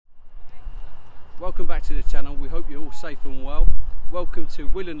Welcome back to the channel. We hope you're all safe and well. Welcome to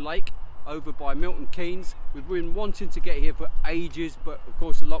Willen Lake over by Milton Keynes. We've been wanting to get here for ages, but of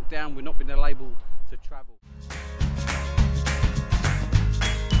course the lockdown, we've not been able to travel.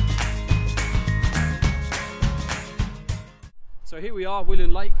 So here we are,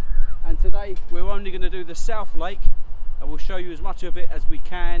 Willen Lake, and today we're only going to do the South Lake, and we'll show you as much of it as we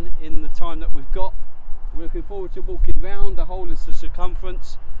can in the time that we've got. We're looking forward to walking round the whole of the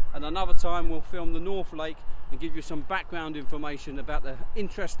circumference, and another time we'll film the North Lake and give you some background information about the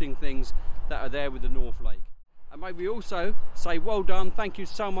interesting things that are there with the North Lake. And maybe also say well done, thank you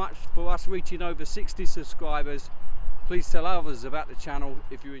so much for us reaching over 60 subscribers. Please tell others about the channel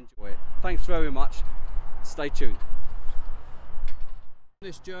if you enjoy it. Thanks very much, stay tuned. On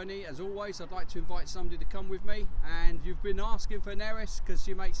this journey, as always, I'd like to invite somebody to come with me, and you've been asking for Neris because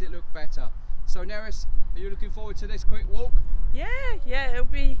she makes it look better. So Neris, are you looking forward to this quick walk? Yeah, it'll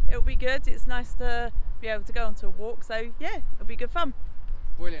be good. It's nice to be able to go on to a walk, so yeah, it'll be good fun.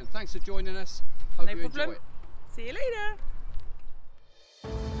 Brilliant, thanks for joining us. Hope you enjoy it. See you later.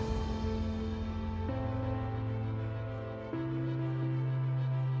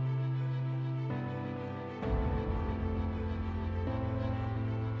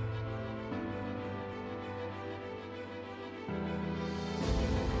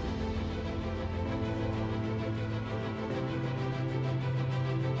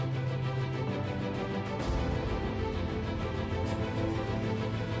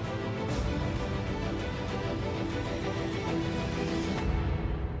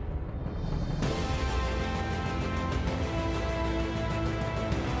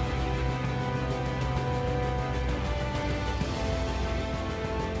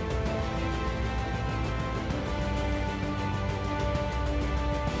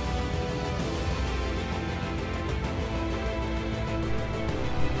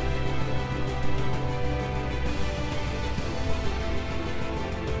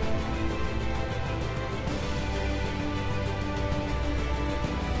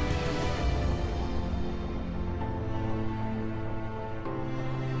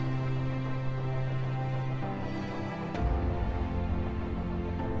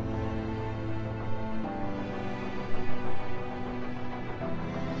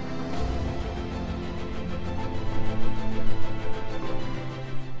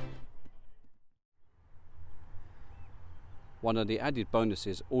 One of the added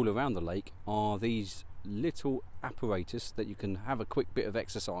bonuses all around the lake are these little apparatus that you can have a quick bit of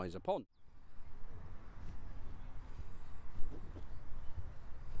exercise upon.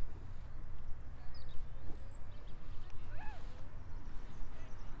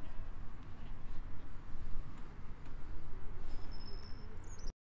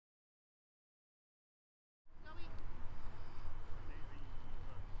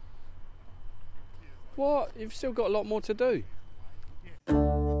 What? You've still got a lot more to do.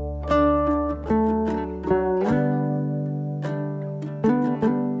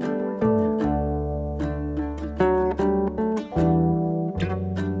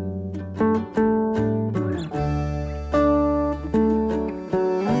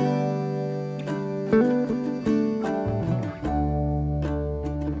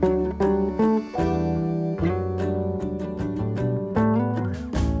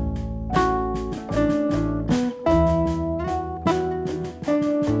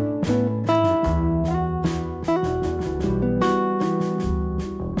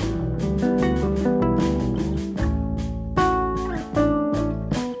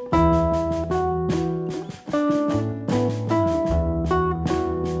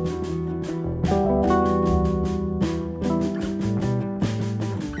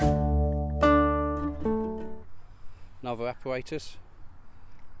 Another apparatus.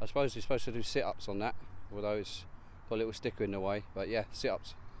 I suppose you're supposed to do sit-ups on that, although it's got a little sticker in the way, but yeah,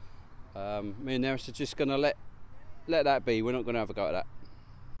 sit-ups. Me and Neris are just going to let that be. We're not going to have a go at that.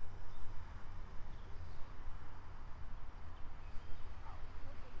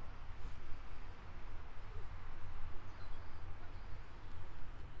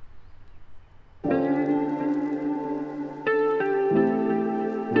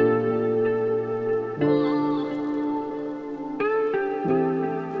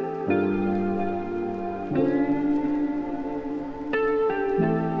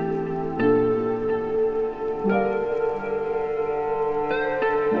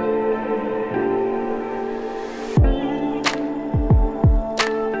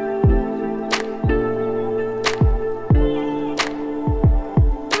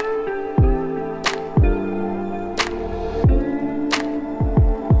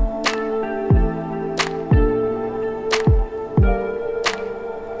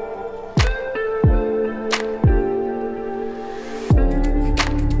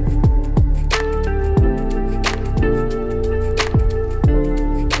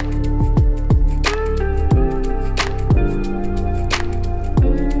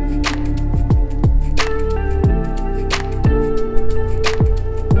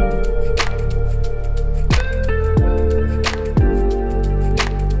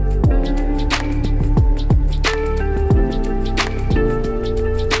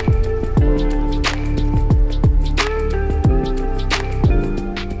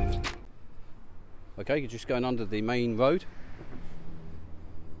 Okay, you're just going under the main road.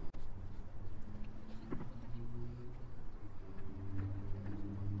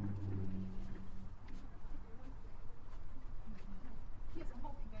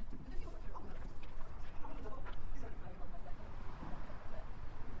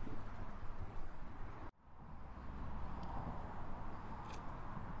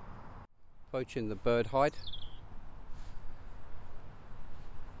 Approaching the bird hide.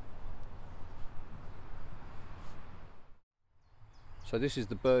 So this is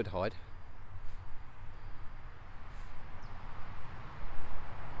the bird hide.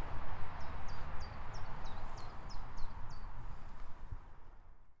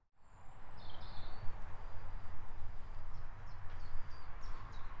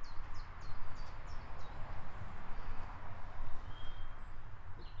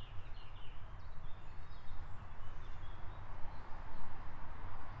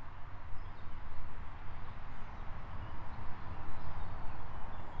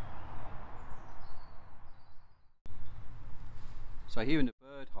 So here in the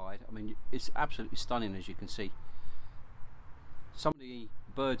bird hide, I mean, it's absolutely stunning, as you can see. Some of the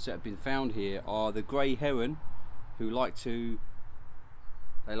birds that have been found here are the grey heron, who like to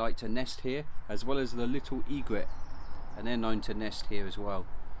nest here, as well as the little egret, and they're known to nest here as well.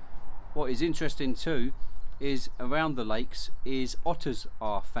 What is interesting too is around the lakes is otters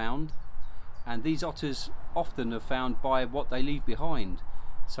are found, and these otters often are found by what they leave behind.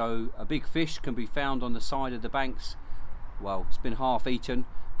 So a big fish can be found on the side of the banks. Well, it's been half eaten,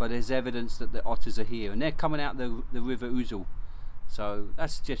 but there's evidence that the otters are here, and they're coming out the River Ouzel. So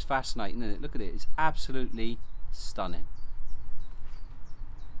that's just fascinating, isn't it? Look at it, it's absolutely stunning.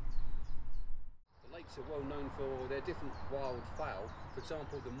 The lakes are well known for their different wild fowl. For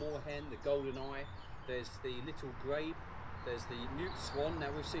example, the moorhen, the golden eye, there's the little grabe, there's the mute swan. Now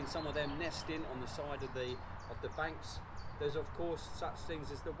we've seen some of them nesting on the side of the banks. There's of course such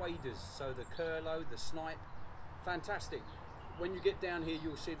things as the waders, so the curlew, the snipe. Fantastic. When you get down here,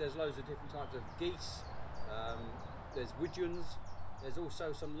 you'll see there's loads of different types of geese. There's widgeons. There's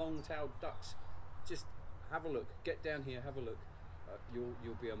also some long-tailed ducks. Just have a look. Get down here, have a look.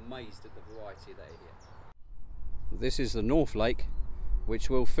 You'll be amazed at the variety that are here. This is the North Lake,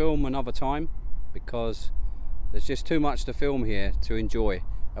 which we'll film another time because there's just too much to film here to enjoy,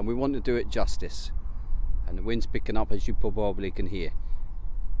 and we want to do it justice. And the wind's picking up, as you probably can hear.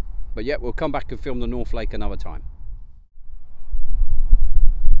 But yeah, we'll come back and film the North Lake another time.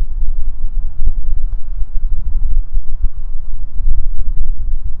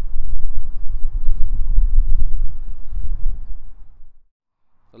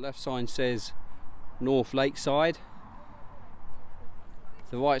 The left sign says North Lakeside.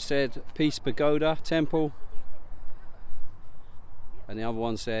 The right said Peace Pagoda Temple. And the other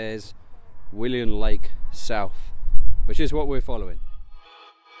one says Willen Lake South, which is what we're following.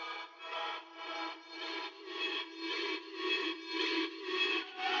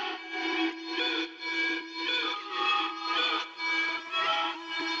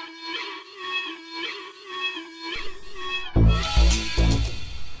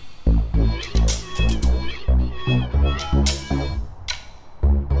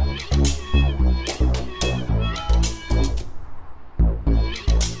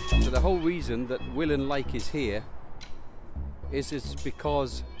 The whole reason that Willen Lake is here is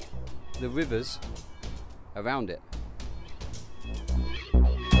because the rivers around it.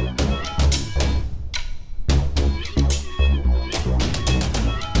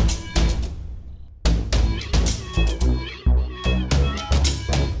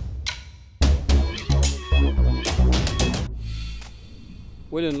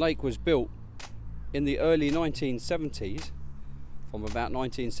 Willen Lake was built in the early 1970s, from about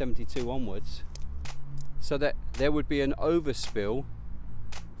 1972 onwards, so that there would be an overspill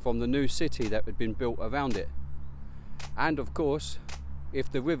from the new city that had been built around it. And of course, if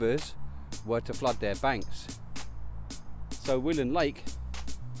the rivers were to flood their banks. So Willen Lake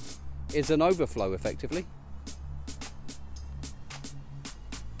is an overflow effectively.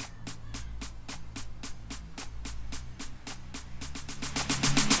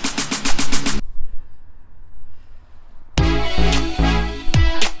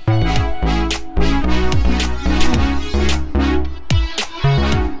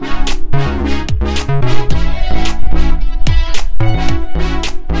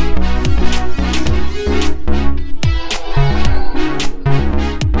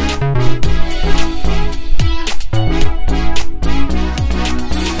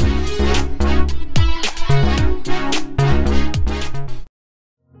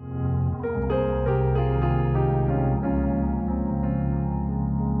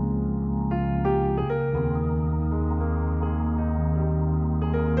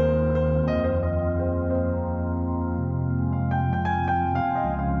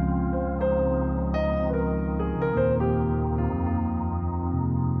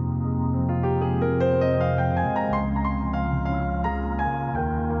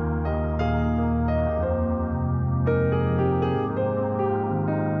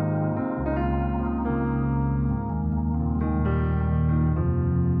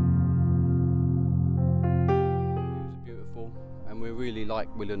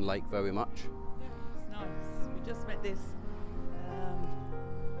 like Willen Lake very much. Yeah, it's nice. We just met this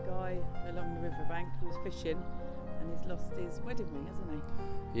guy along the riverbank who was fishing, and he's lost his wedding ring, hasn't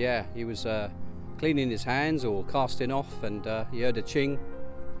he? Yeah, he was cleaning his hands or casting off, and he heard a ching,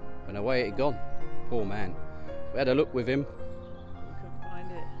 and away it had gone. Poor man. We had a look with him. We couldn't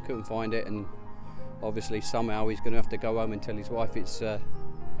find it. Couldn't find it, and obviously somehow he's going to have to go home and tell his wife it's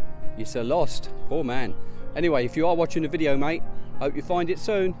lost. Poor man. Anyway, if you are watching the video, mate, hope you find it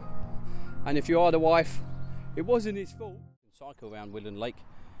soon. And if you are the wife, it wasn't his fault. Cycle around Willen Lake.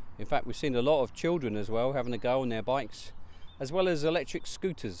 In fact, we've seen a lot of children as well having a go on their bikes, as well as electric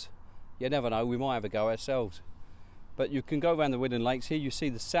scooters. You never know, we might have a go ourselves. But you can go around the Willen Lakes. Here you see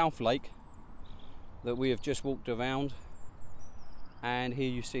the South Lake that we have just walked around, and here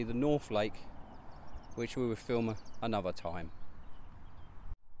you see the North Lake, which we will film another time.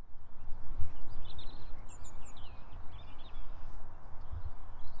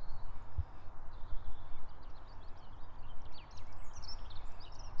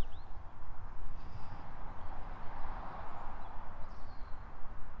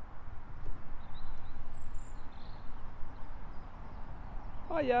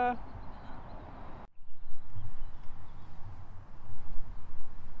 Hiya!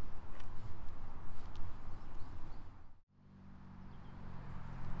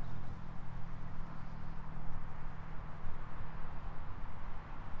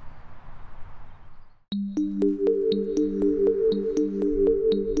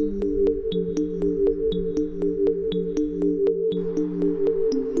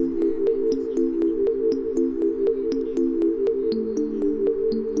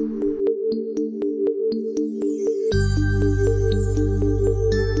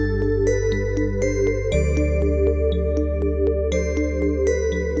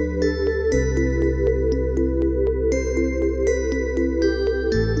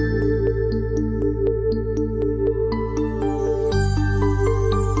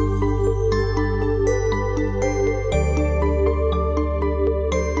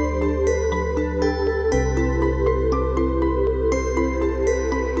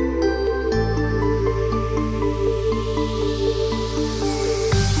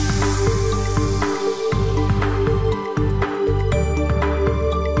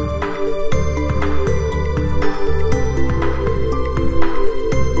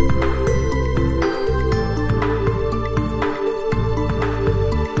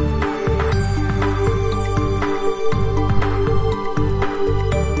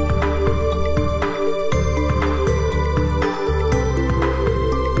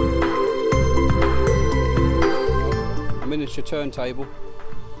 Miniature turntable,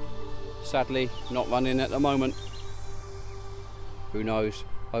 sadly not running at the moment. Who knows,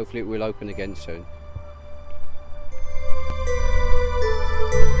 hopefully it will open again soon.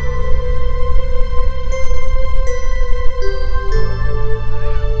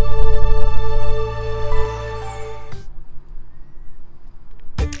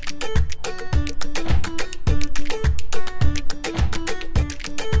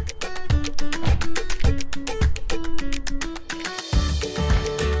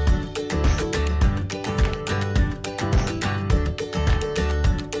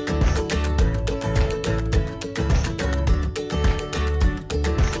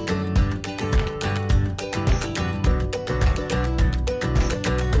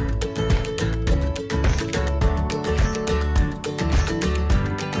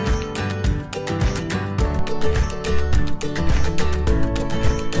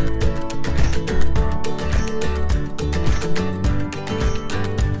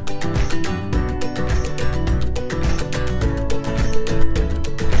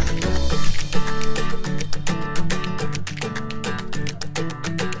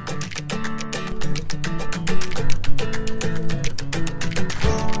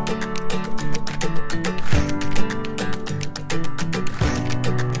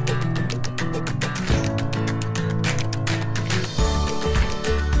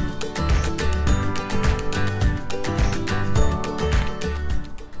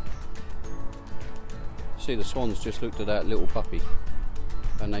 See, the swans just looked at that little puppy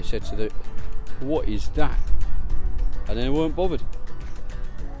and they said to the, "What is that?" And they weren't bothered.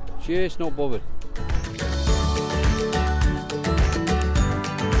 Just not bothered.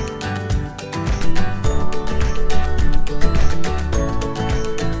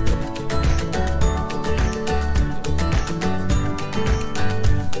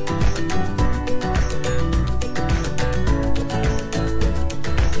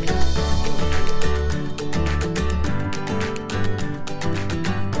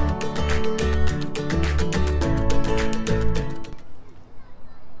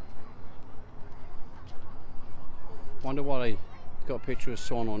 got a picture of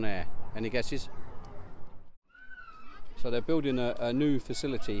swan on there. Any guesses? So they're building a new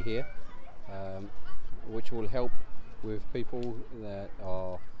facility here, which will help with people that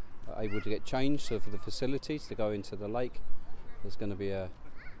are able to get changed. So for the facilities to go into the lake, there's going to be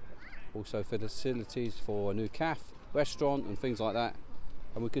also facilities for a new cafe, restaurant and things like that.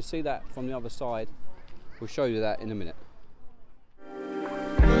 And we can see that from the other side. We'll show you that in a minute.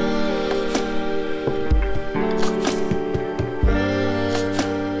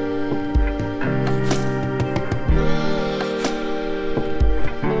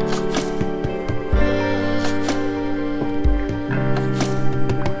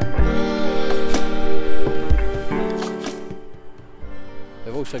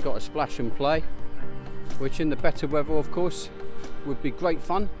 They've also got a splash and play, which in the better weather of course would be great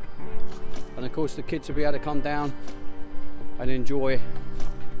fun, and of course the kids will be able to come down and enjoy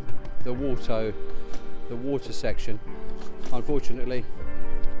the water section. Unfortunately,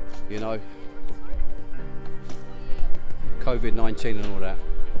 you know, COVID-19 and all that.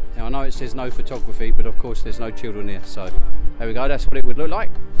 Now I know it says no photography, but of course there's no children here, so there we go, that's what it would look like.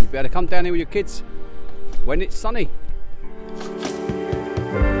 You'll be able to come down here with your kids when it's sunny.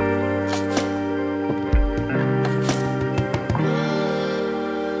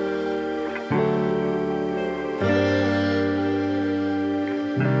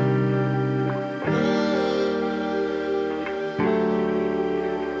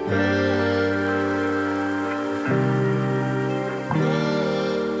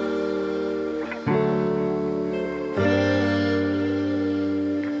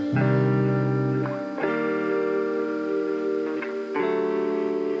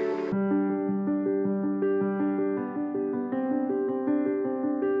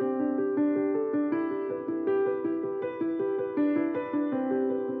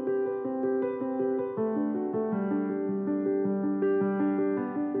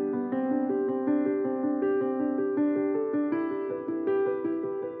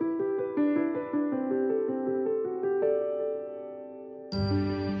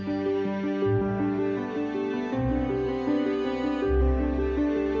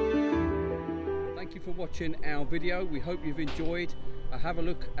 Thank you for watching our video. We hope you've enjoyed. Have a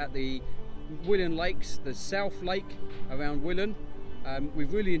look at the Willen Lakes, the South Lake around Willen.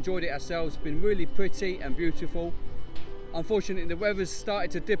 We've really enjoyed it ourselves. It's been really pretty and beautiful. Unfortunately the weather's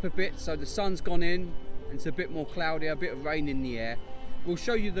started to dip a bit, so the sun's gone in and it's a bit more cloudy, a bit of rain in the air. We'll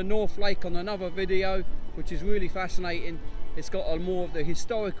show you the North Lake on another video, which is really fascinating. It's got a more of the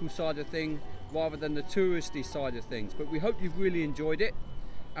historical side of things rather than the touristy side of things. But we hope you've really enjoyed it,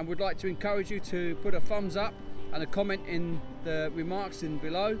 and would like to encourage you to put a thumbs up and a comment in the remarks in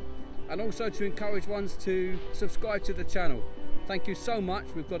below, and also to encourage ones to subscribe to the channel. Thank you so much.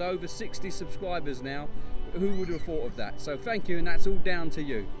 We've got over 60 subscribers now. Who would have thought of that? So thank you, and that's all down to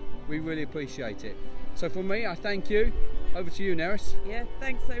you. We really appreciate it. So from me, I thank you. Over to you, Neris. Yeah,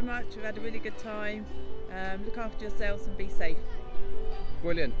 thanks so much. We've had a really good time. Look after yourselves and be safe.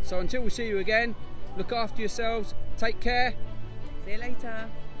 Brilliant. So until we see you again, look after yourselves, take care. See you later.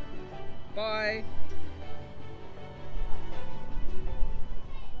 Bye.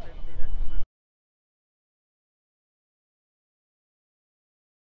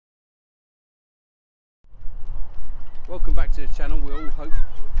 Welcome back to the channel. We all hope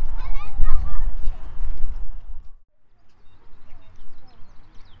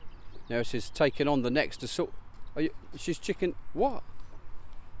now she's taking on the next assault. She's chicken. What?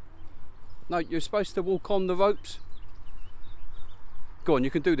 No, you're supposed to walk on the ropes. Go on,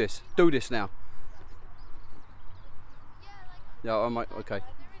 you can do this. Do this now. Yeah, I might. Okay,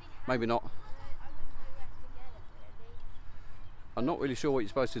 maybe not. I'm not really sure what you're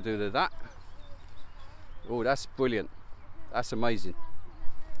supposed to do to that. Oh, that's brilliant. That's amazing.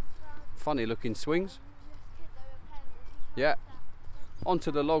 Funny looking swings. Yeah.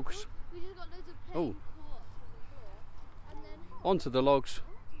 Onto the logs. Oh. Onto the logs.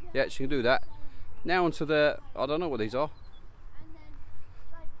 Yeah, she can do that. Now onto the, I don't know what these are.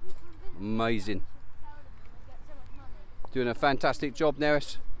 Amazing. Doing a fantastic job,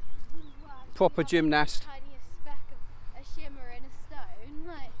 Neris. Proper gymnast.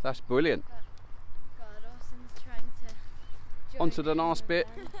 That's brilliant. Onto the last bit.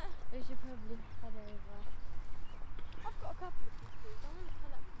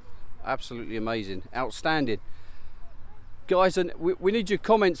 Absolutely amazing, outstanding, guys. And we need your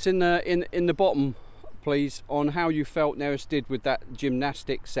comments in the bottom, please, on how you felt Neris did with that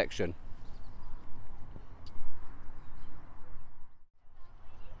gymnastics section.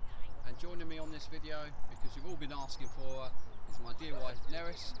 And joining me on this video, because you've all been asking for, is my dear wife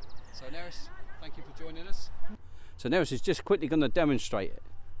Neris. So Neris, thank you for joining us. So now she's just quickly going to demonstrate it.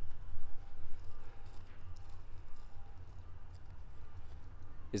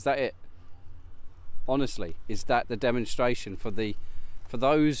 Is that it? Honestly, is that the demonstration for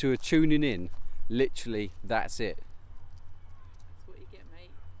those who are tuning in? Literally, that's it. That's what you get, mate.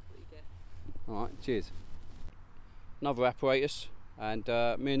 That's what you get. All right, cheers. Another apparatus, and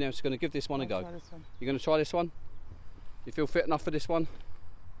me and Nels are going to give this one a go. Try this one. You're going to try this one? You feel fit enough for this one?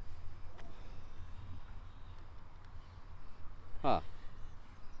 Ah.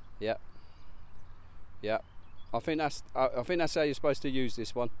 Yep. Yep. I think that's how you're supposed to use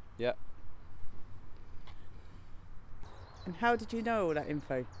this one. Yep. And how did you know all that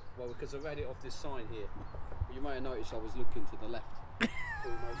info? Well, because I read it off this sign here. You may have noticed I was looking to the left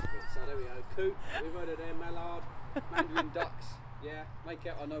through most of it. So there we go. Coot, we've heard of them, mallard, Mandarin ducks. Yeah, make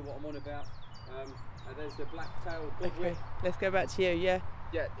out I know what I'm on about. And there's the black-tailed godwit. Okay, let's go back to you. Yeah.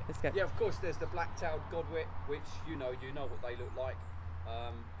 Yeah, Let's go. Yeah, of course. There's the black-tailed godwit, which you know what they look like.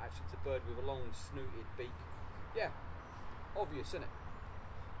 Actually, it's a bird with a long snooted beak. Yeah, obvious, isn't it?